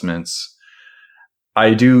investments.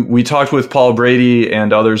 We talked with Paul Brady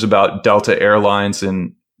and others about Delta Airlines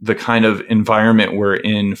and the kind of environment we're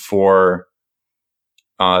in for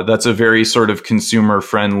that's a very sort of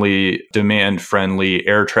consumer-friendly, demand-friendly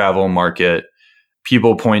air travel market.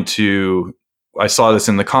 People point to, I saw this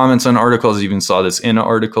in the comments on articles, even saw this in an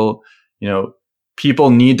article,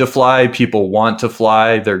 people need to fly. People want to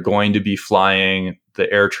fly. They're going to be flying.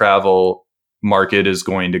 The air travel market is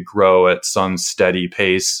going to grow at some steady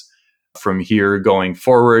pace from here going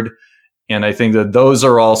forward. And I think that those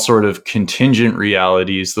are all sort of contingent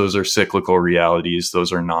realities. Those are cyclical realities.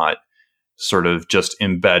 Those are not sort of just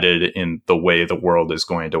embedded in the way the world is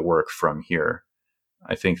going to work from here.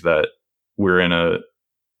 I think that we're in a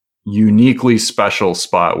uniquely special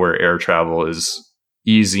spot where air travel is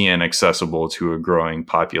easy and accessible to a growing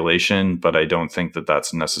population, but I don't think that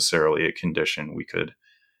that's necessarily a condition we could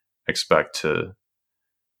expect to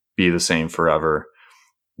be the same forever.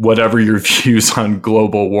 Whatever your views on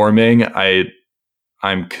global warming,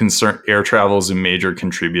 I'm concerned air travel is a major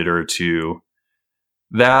contributor to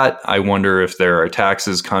that. I wonder if there are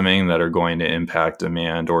taxes coming that are going to impact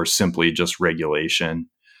demand or simply just regulation.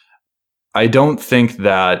 I don't think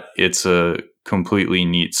that it's a completely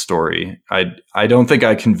neat story. I don't think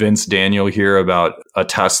I convinced Daniel here about a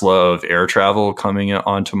Tesla of air travel coming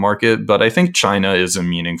onto market, but I think China is a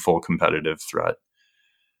meaningful competitive threat.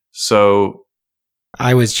 So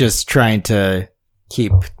I was just trying to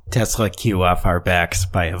keep Tesla Q off our backs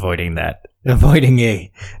by avoiding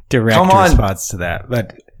a direct response to that.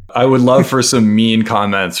 But I would love for some mean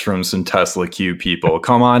comments from some Tesla Q people.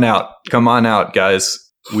 Come on out, guys.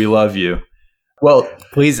 We love you. Well,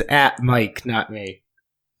 please at Mike, not me.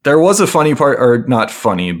 There was a funny part, or not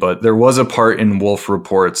funny, but there was a part in Wolf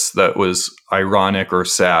Reports that was ironic or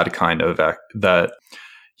sad, kind of, that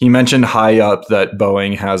he mentioned high up that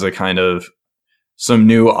Boeing has a kind of some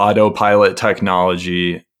new autopilot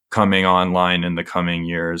technology coming online in the coming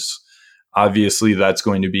years. Obviously, that's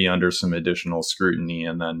going to be under some additional scrutiny.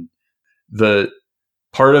 And then the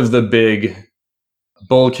part of the big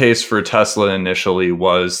bull case for Tesla initially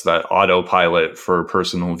was that autopilot for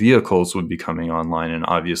personal vehicles would be coming online. And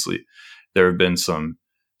obviously, there have been some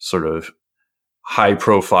sort of high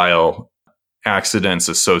profile accidents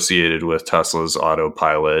associated with Tesla's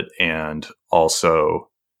autopilot, and also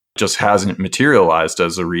just hasn't materialized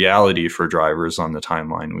as a reality for drivers on the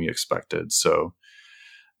timeline we expected. So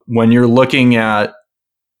when you're looking at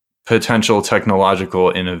potential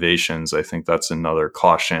technological innovations, I think that's another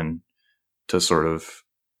caution to sort of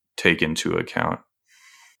take into account.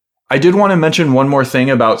 I did want to mention one more thing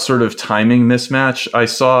about sort of timing mismatch. I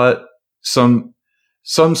saw some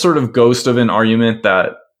sort of ghost of an argument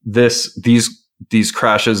that these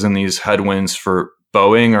crashes and these headwinds for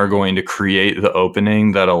Boeing are going to create the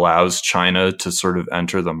opening that allows China to sort of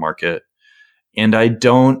enter the market. And I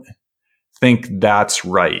don't think that's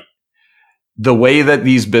right. The way that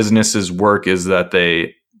these businesses work is that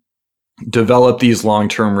they develop these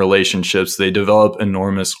long-term relationships. They develop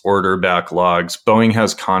enormous order backlogs. Boeing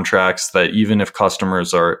has contracts that even if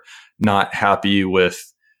customers are not happy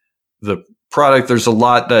with the product, there's a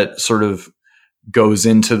lot that sort of goes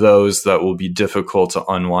into those that will be difficult to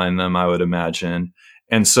unwind them, I would imagine.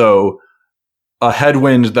 And so a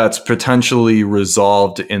headwind that's potentially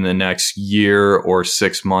resolved in the next year or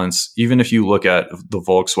 6 months, even if you look at the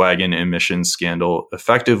Volkswagen emissions scandal,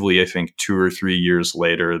 effectively, I think 2 or 3 years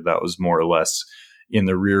later, that was more or less in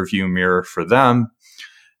the rearview mirror for them.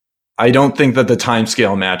 I don't think that the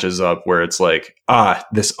timescale matches up where it's like,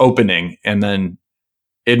 this opening, and then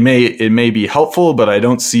it may be helpful, but I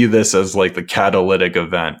don't see this as like the catalytic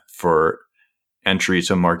event for entry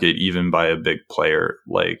to market, even by a big player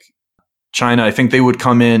like China. I think they would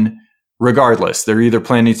come in regardless. They're either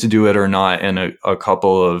planning to do it or not. And a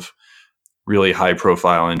couple of really high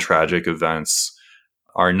profile and tragic events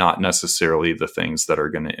are not necessarily the things that are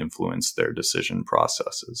going to influence their decision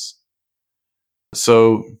processes.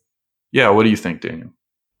 So, yeah, what do you think, Daniel?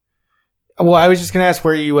 Well, I was just going to ask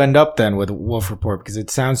where you end up then with Wolf Report, because it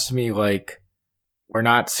sounds to me like we're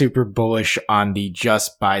not super bullish on the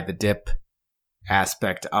just buy the dip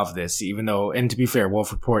aspect of this, even though, and to be fair,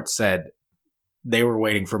 Wolf Report said they were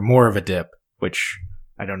waiting for more of a dip, which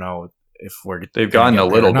I don't know if they've gotten a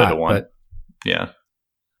little bit of one. But, yeah.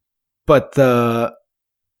 But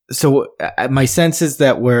my sense is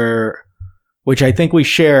that which I think we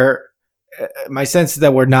share, my sense is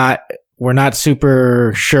that we're not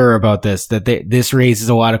super sure about this, that this raises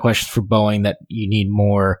a lot of questions for Boeing that you need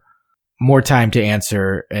more time to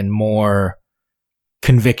answer and more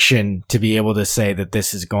conviction to be able to say that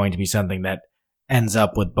this is going to be something that ends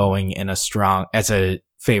up with Boeing as a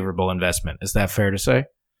favorable investment. Is that fair to say?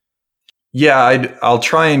 Yeah, I'll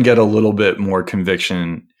try and get a little bit more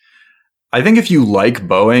conviction. I think if you like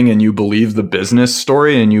Boeing and you believe the business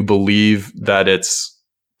story and you believe that it's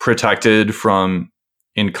protected from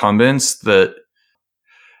incumbents, that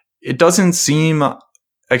it doesn't seem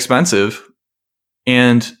expensive,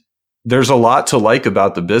 and there's a lot to like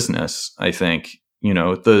about the business. I think,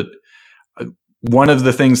 one of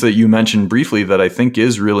the things that you mentioned briefly that I think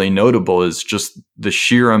is really notable is just the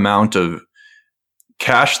sheer amount of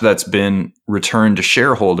cash that's been returned to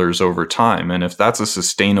shareholders over time. And if that's a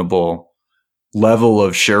sustainable level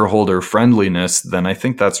of shareholder friendliness, then I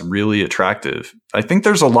think that's really attractive. I think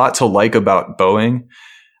there's a lot to like about Boeing.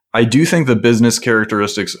 I do think the business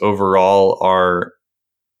characteristics overall are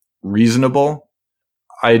reasonable.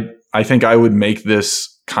 I think I would make this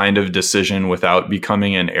kind of decision without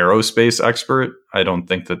becoming an aerospace expert. I don't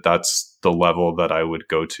think that that's the level that I would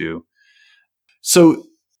go to. So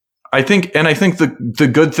I think the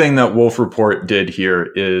good thing that Wolf Report did here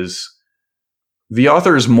is the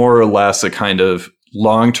author is more or less a kind of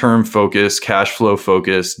long-term focus, cash flow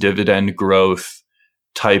focus, dividend growth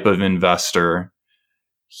type of investor.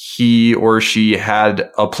 He or she had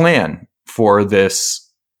a plan for this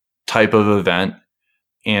type of event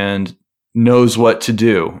and knows what to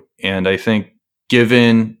do. And I think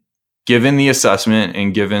given the assessment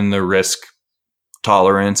and given the risk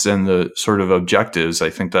tolerance and the sort of objectives, I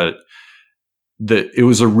think that it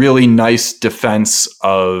was a really nice defense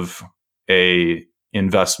of a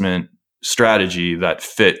investment strategy that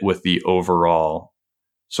fit with the overall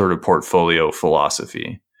sort of portfolio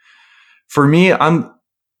philosophy. For me, I'm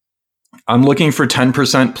looking for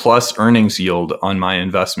 10% plus earnings yield on my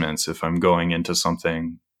investments if I'm going into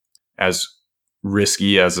something as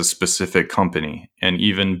risky as a specific company. And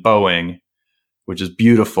even Boeing, which is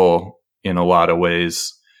beautiful in a lot of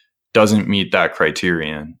ways, doesn't meet that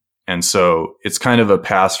criterion. And so it's kind of a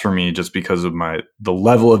pass for me just because of the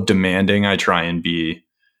level of demanding I try and be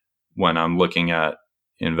when I'm looking at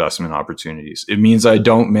investment opportunities. It means I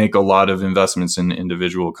don't make a lot of investments in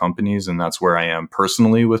individual companies, and that's where I am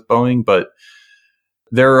personally with Boeing. But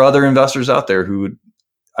there are other investors out there who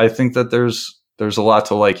I think that there's a lot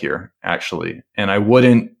to like here, actually. And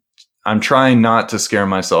I'm trying not to scare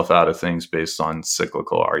myself out of things based on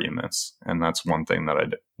cyclical arguments. And that's one thing that I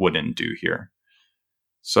wouldn't do here.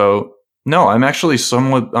 So no, I'm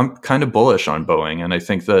kind of bullish on Boeing. And I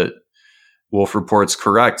think that Wolf Report's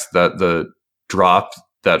correct that the drop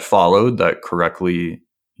that followed that correctly,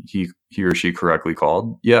 he or she correctly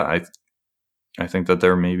called. Yeah, I think that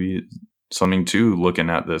there may be something to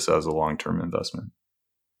looking at this as a long-term investment.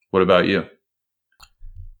 What about you?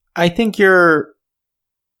 I think there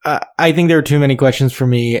are too many questions for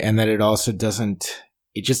me, and that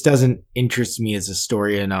it just doesn't interest me as a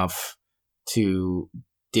story enough to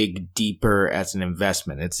dig deeper as an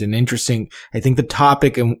investment. It's an interesting, I think the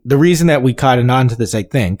topic, and the reason that we caught on to this, I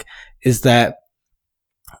think, is that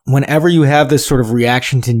whenever you have this sort of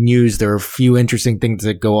reaction to news, there are a few interesting things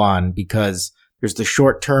that go on, because there's the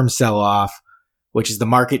short-term sell-off, which is the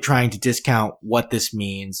market trying to discount what this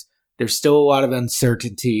means. There's still a lot of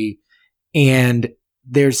uncertainty, and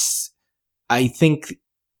I think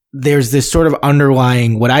there's this sort of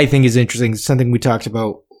underlying, what I think is interesting, something we talked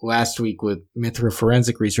about last week with Mithra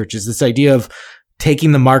Forensic Research, is this idea of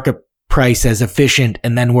taking the market price as efficient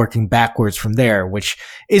and then working backwards from there, which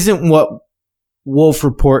isn't what Wolf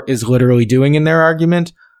Report is literally doing in their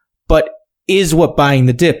argument, but is what buying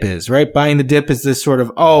the dip is, right? Buying the dip is this sort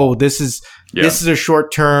of, this is a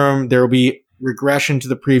short term, there will be regression to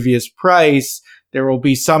the previous price, there will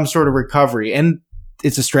be some sort of recovery. And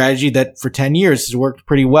it's a strategy that for 10 years has worked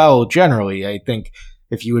pretty well generally. I think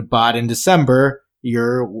if you had bought in December,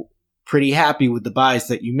 you're pretty happy with the buys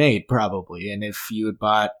that you made probably. And if you had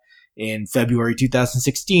bought in February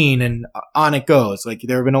 2016 and on it goes, like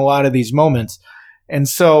there have been a lot of these moments. And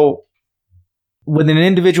so with an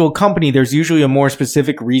individual company, there's usually a more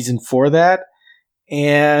specific reason for that.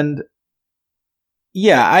 And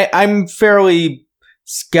yeah, I'm fairly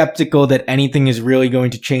skeptical that anything is really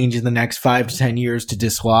going to change in the next 5 to 10 years to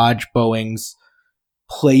dislodge Boeing's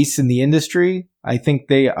place in the industry. I think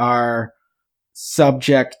they are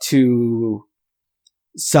subject to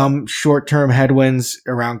some short-term headwinds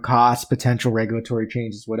around costs, potential regulatory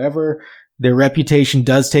changes, whatever. Their reputation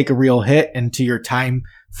does take a real hit, and to your time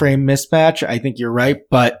frame mismatch, I think you're right.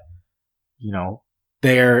 But,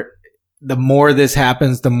 the more this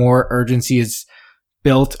happens, the more urgency is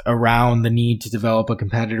built around the need to develop a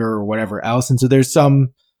competitor or whatever else. And so there's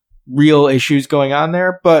some real issues going on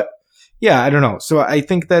there. But yeah, I don't know. So I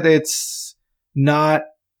think that it's not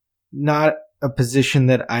a position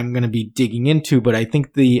that I'm going to be digging into, but I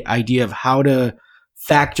think the idea of how to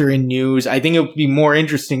factor in news, I think it would be more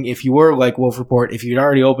interesting if you were like Wolf Report, if you'd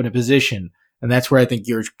already opened a position. And that's where I think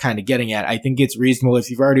you're kind of getting at. I think it's reasonable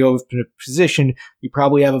if you've already opened a position, you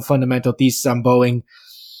probably have a fundamental thesis on Boeing.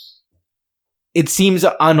 It seems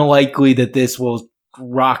unlikely that this will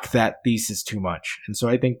rock that thesis too much. And so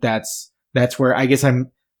I think that's where I guess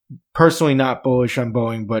I'm personally not bullish on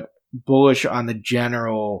Boeing, but bullish on the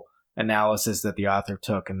general analysis that the author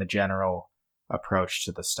took and the general approach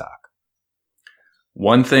to the stock.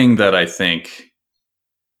 One thing that I think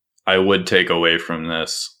I would take away from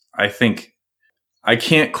this, I think I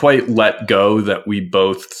can't quite let go that we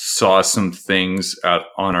both saw some things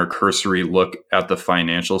on our cursory look at the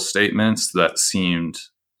financial statements that seemed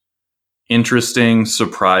interesting,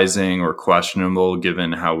 surprising, or questionable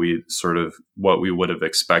given how what we would have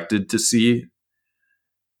expected to see.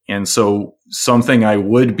 And so something I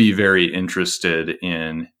would be very interested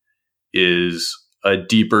in is a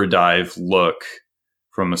deeper dive look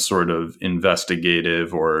from a sort of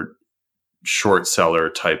investigative or short seller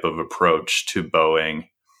type of approach to Boeing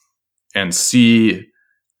and see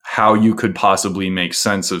how you could possibly make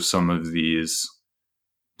sense of some of these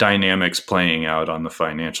dynamics playing out on the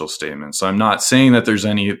financial statements. So I'm not saying that there's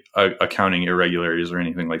any accounting irregularities or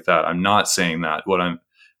anything like that. I'm not saying that.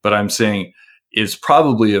 But I'm saying it's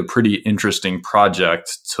probably a pretty interesting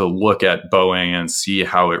project to look at Boeing and see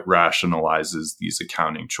how it rationalizes these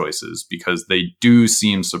accounting choices, because they do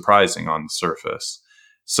seem surprising on the surface.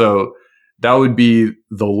 So that would be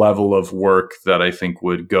the level of work that I think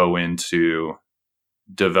would go into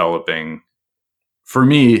developing. For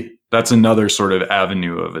me, that's another sort of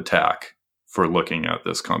avenue of attack for looking at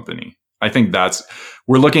this company. I think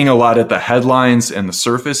we're looking a lot at the headlines and the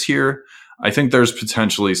surface here. I think there's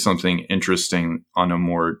potentially something interesting on a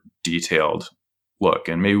more detailed look,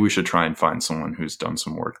 and maybe we should try and find someone who's done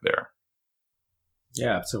some work there.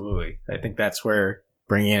 Yeah, absolutely. I think that's where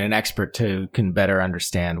bringing in an expert can better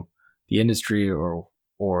understand the industry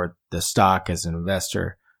or the stock as an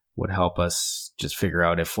investor would help us just figure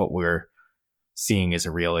out if what we're seeing is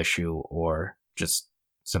a real issue or just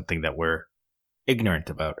something that we're ignorant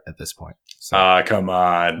about at this point. So. Come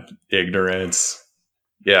on. Ignorance.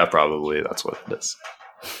 Yeah, probably. That's what it is.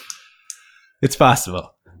 It's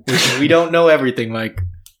possible. We don't know everything, Mike.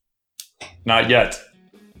 Not yet.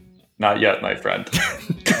 Not yet, my friend.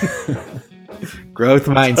 Growth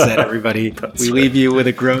mindset, everybody. We leave you with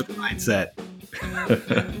a growth mindset.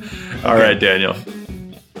 All right, Daniel.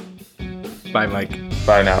 Bye, Mike.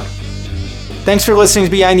 Bye now. Thanks for listening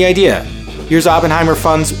to Behind the Idea. Here's Oppenheimer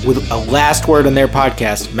Funds with a last word on their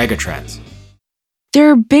podcast, Megatrends. There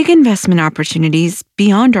are big investment opportunities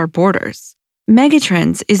beyond our borders.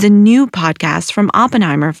 Megatrends is a new podcast from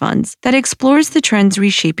Oppenheimer Funds that explores the trends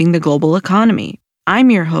reshaping the global economy.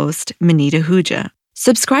 I'm your host, Manita Huja.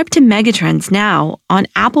 Subscribe to Megatrends now on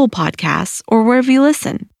Apple Podcasts or wherever you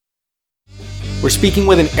listen. We're speaking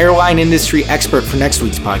with an airline industry expert for next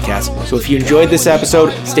week's podcast, so if you enjoyed this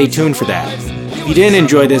episode, stay tuned for that. If you didn't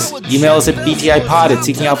enjoy this, email us at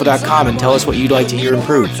btipod@seekingalpha.com and tell us what you'd like to hear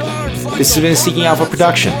improved. This has been a Seeking Alpha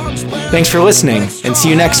production. Thanks for listening, and see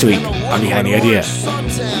you next week on Behind the Idea.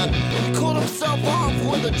 Cooled himself off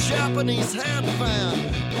with a Japanese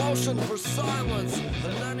headband, motion for silence,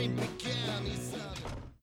 and then he began, he said...